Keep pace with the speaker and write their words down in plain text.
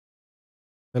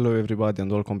Hello everybody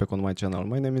and welcome back on my channel.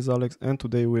 My name is Alex and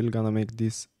today we're gonna make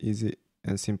this easy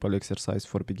and simple exercise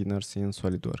for beginners in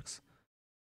SolidWorks.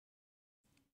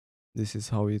 This is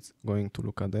how it's going to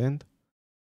look at the end.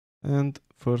 And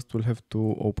first we'll have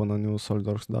to open a new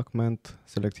SolidWorks document,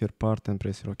 select here part and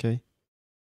press here OK.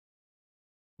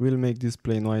 We'll make this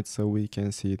plane white so we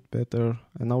can see it better.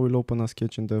 And now we'll open a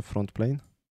sketch in the front plane.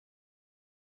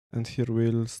 And here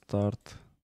we'll start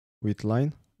with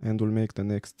line and we'll make the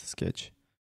next sketch.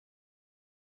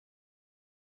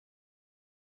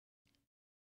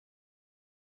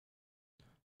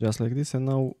 Just like this, and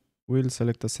now we'll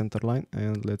select a center line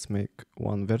and let's make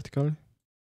one vertical.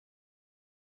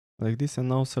 Like this, and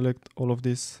now select all of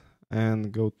this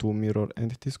and go to mirror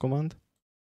entities command.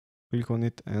 Click on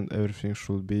it and everything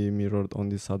should be mirrored on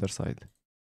this other side.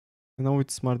 And now with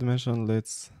smart dimension,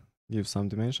 let's give some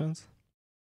dimensions.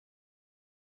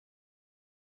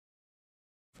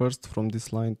 First, from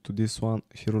this line to this one,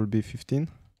 here will be 15.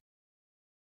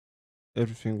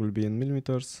 Everything will be in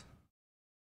millimeters.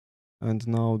 And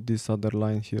now this other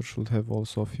line here should have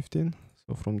also 15.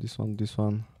 So from this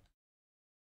one,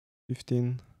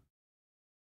 15.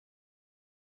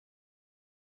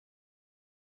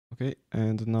 Okay,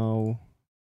 and now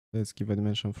let's give a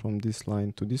dimension from this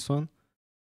line to this one.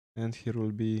 And here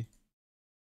will be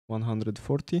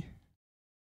 140.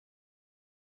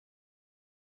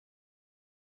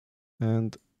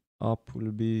 And up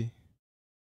will be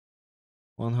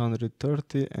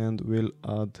 130 and we'll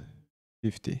add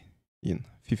 50 in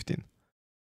 15.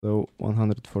 So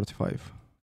 145.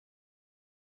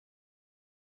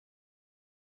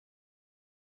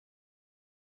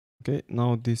 Okay,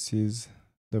 now this is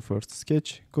the first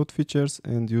sketch. Go to features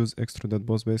and use extruded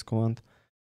boss base command.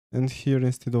 And here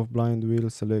instead of blind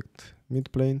we'll select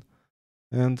mid plane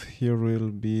and here will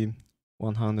be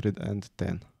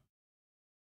 110.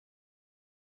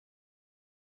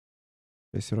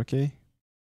 Press here OK.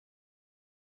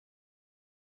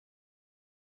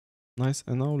 Nice,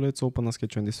 and now let's open a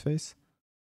sketch on this face.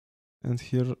 And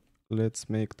here let's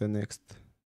make the next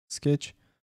sketch.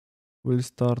 We'll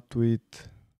start with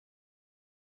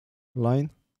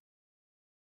line.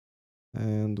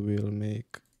 And we'll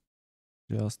make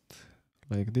just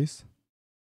like this.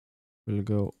 We'll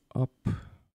go up,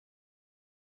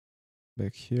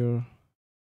 back here,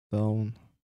 down,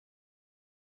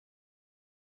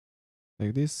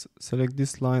 like this. Select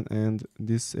this line and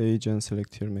this edge and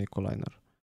select here make collinear.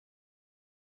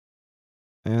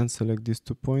 And select these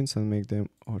 2 points and make them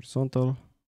horizontal.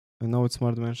 And now with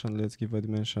smart dimension, let's give a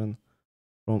dimension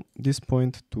from this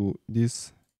point to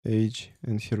this edge,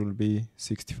 and here will be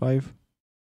 65.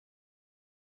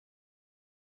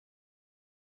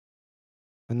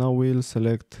 And now we'll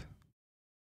select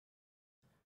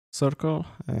circle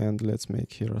and let's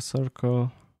make here a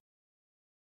circle.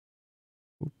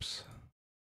 Oops.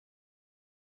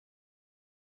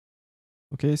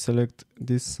 Okay, select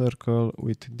this circle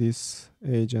with this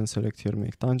edge and select here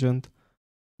make tangent.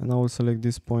 And now we'll select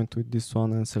this point with this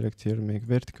one and select here make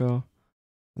vertical.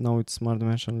 And now with smart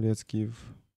dimension, let's give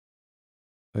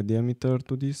a diameter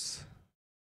to this.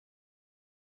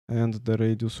 And the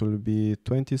radius will be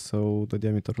 20, so the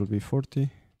diameter will be 40.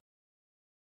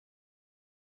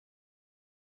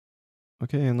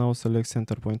 Okay, and now select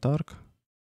center point arc.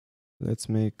 Let's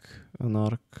make an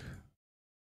arc,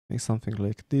 make something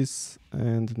like this.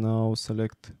 And now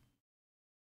select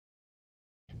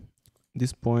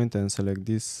this point and select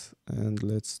this. And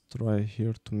let's try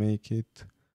here to make it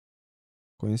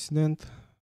coincident.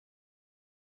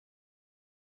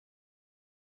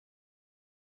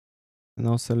 And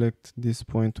now select this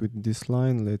point with this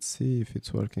line. Let's see if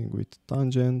it's working with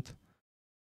tangent.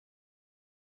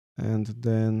 And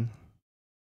then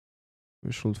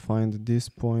we should find this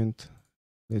point.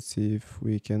 Let's see if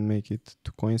we can make it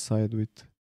to coincide with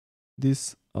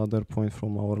this other point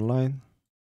from our line.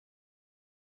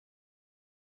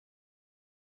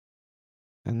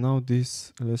 And now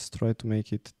this, let's try to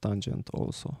make it tangent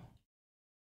also.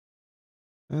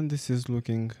 And this is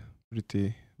looking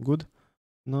pretty good.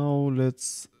 Now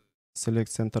let's select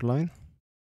center line.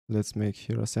 Let's make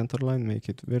here a center line, make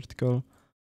it vertical.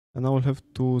 And now we'll have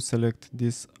to select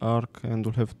this arc and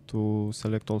we'll have to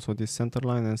select also this center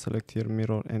line and select here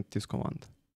mirror entities command.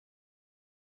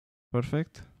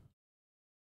 Perfect.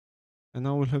 And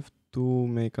now we'll have to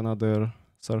make another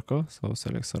circle. So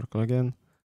select circle again.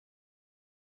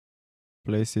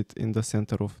 Place it in the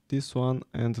center of this one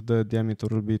and the diameter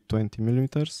will be 20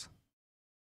 millimeters.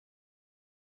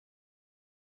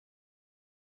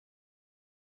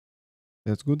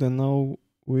 That's good. And now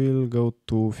we'll go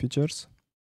to features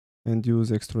and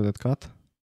use Extruded Cut.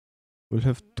 We'll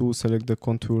have to select the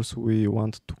contours we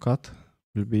want to cut.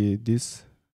 will be this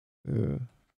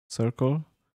circle,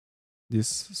 this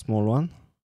small one,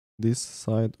 this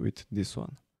side with this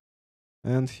one.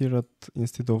 And here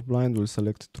instead of blind, we'll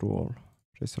select true all.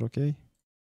 Press OK.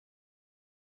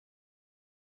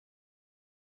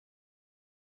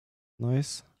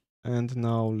 Nice. And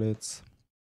now let's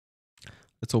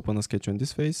open a sketch on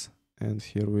this face. And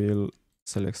here we'll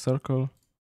select circle.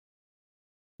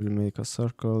 We'll make a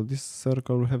circle. This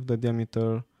circle will have the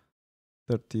diameter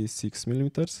 36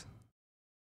 millimeters.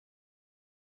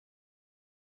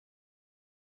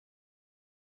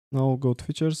 Now go to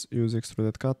features, use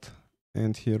Extruded Cut,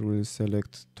 and here we'll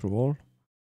select true all.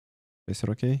 Press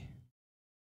OK.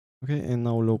 Okay, and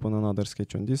now we'll open another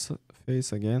sketch on this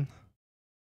face again.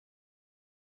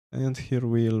 And here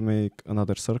we'll make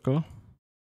another circle.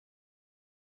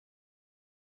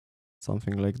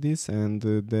 Something like this, and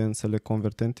then select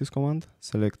Convert Entities command,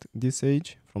 select this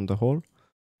edge from the hole,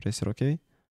 press OK.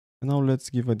 And now let's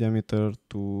give a diameter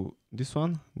to this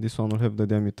one. This one will have the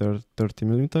diameter 30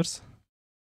 millimeters.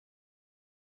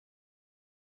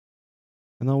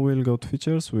 And now we'll go to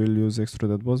features, we'll use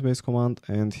Extruded Boss Base command,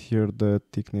 and here the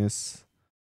thickness,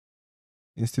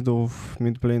 instead of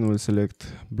mid plane, we'll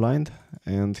select blind,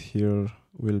 and here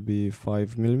will be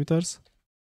 5 millimeters.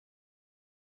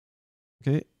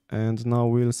 Okay, and now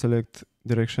we'll select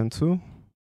direction 2.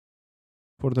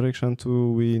 For direction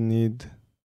 2, we need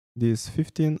this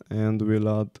 15, and we'll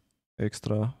add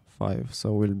extra 5,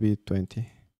 so will be 20.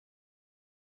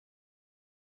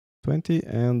 20,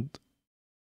 and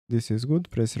this is good,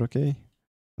 press OK.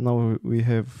 Now we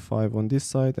have 5 on this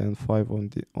side and 5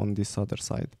 on this other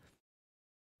side.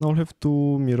 Now we'll have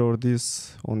to mirror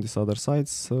this on this other side,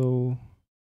 so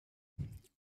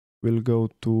we'll go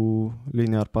to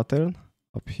linear pattern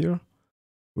up here.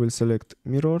 We'll select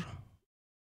mirror.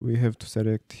 We have to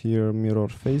select here mirror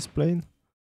face plane.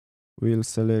 We'll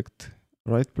select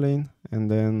right plane,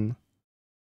 and then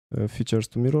features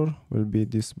to mirror will be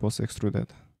this boss extruded.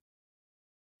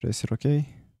 Press OK.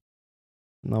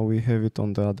 Now we have it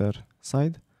on the other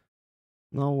side.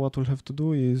 Now what we'll have to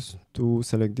do is to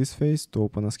select this face to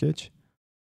open a sketch.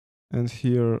 And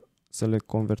here select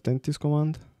Convert Entities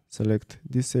command, select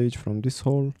this edge from this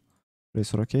hole,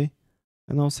 press OK.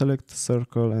 And now select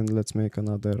circle, and let's make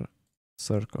another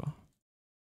circle.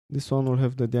 This one will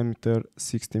have the diameter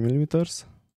 60 millimeters.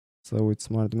 So with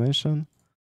Smart Dimension,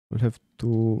 we'll have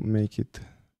to make it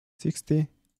 60.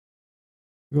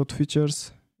 Go to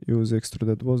features, use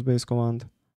Extruded Boss Base command,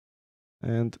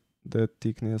 and the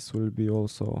thickness will be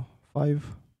also 5.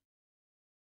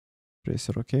 Press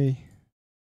OK.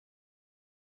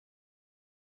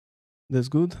 That's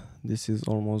good. This is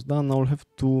almost done. Now we'll have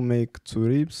to make 2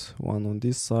 ribs, one on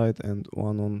this side and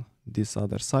one on this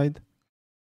other side.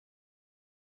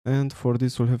 And for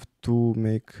this we'll have to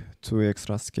make 2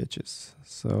 extra sketches.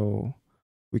 So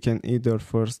we can either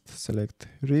first select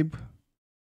rib,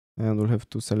 and we'll have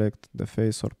to select the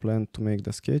face or plane to make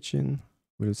the sketch in.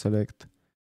 We'll select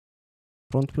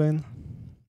front plane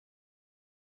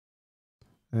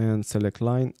and select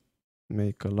line,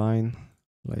 make a line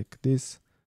like this,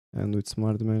 and with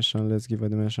Smart Dimension, let's give a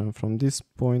dimension from this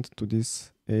point to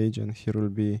this edge, and here will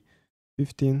be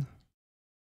 15.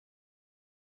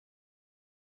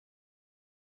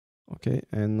 Okay,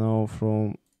 and now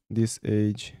from this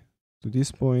edge to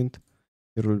this point,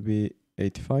 here will be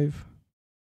 85.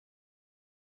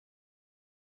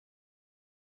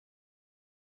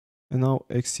 And now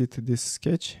exit this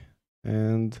sketch,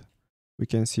 and we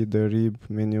can see the rib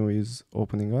menu is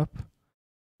opening up.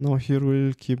 Now here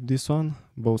we'll keep this one,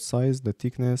 both sides, the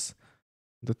thickness.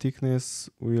 The thickness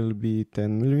will be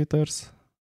 10 millimeters,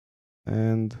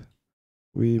 and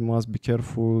we must be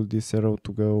careful this arrow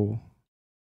to go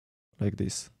like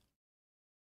this.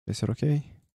 Press OK.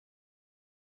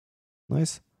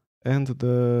 Nice. And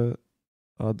the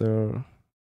other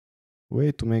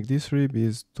way to make this rib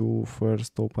is to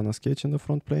first open a sketch in the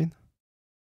front plane.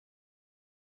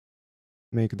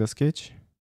 Make the sketch.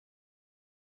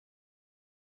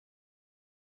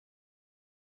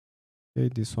 Okay,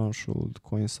 this one should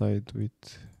coincide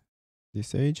with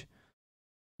this edge.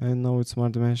 And now with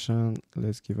Smart Dimension,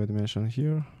 let's give a dimension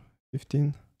here,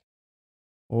 15.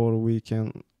 Or we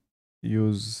can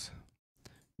use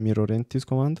Mirror Entities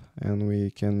command, and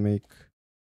we can make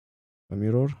a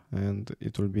mirror, and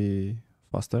it will be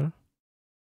faster.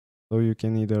 So you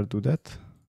can either do that.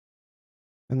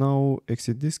 And now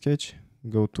exit this sketch,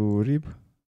 go to rib,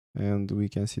 and we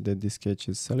can see that this sketch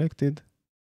is selected.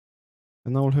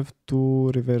 And now we'll have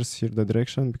to reverse here the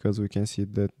direction, because we can see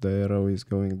that the arrow is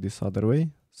going this other way.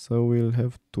 So we'll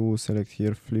have to select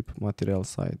here flip material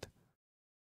side.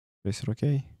 Press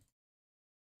OK.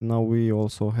 Now we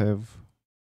also have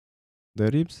the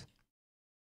ribs.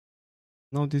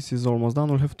 Now this is almost done.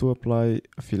 We'll have to apply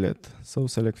a fillet. So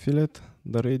select fillet.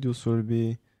 The radius will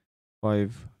be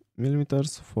 5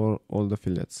 millimeters for all the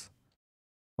fillets.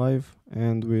 5,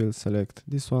 and we'll select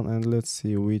this one, and let's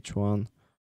see which one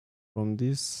from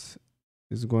this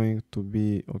is going to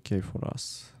be okay for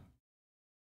us,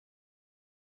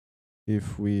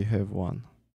 if we have one.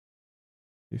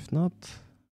 If not,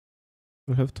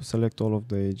 we'll have to select all of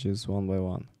the edges one by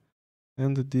one.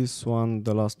 And this one,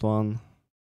 the last one,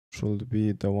 should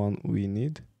be the one we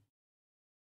need,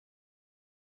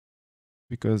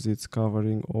 because it's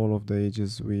covering all of the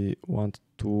edges we want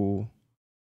to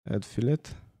add fillet.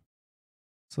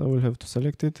 So we'll have to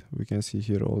select it. We can see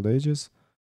here all the edges.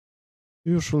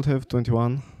 You should have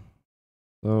 21.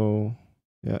 So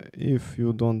yeah, if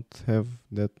you don't have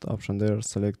that option there,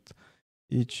 select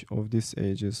each of these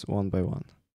edges one by one.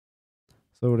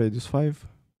 So radius 5,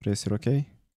 press here OK.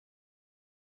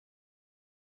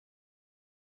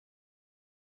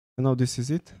 And now this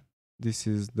is it. This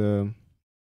is the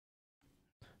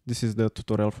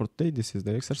tutorial for today. This is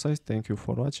the exercise. Thank you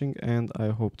for watching, and I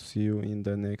hope to see you in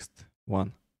the next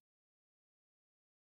one.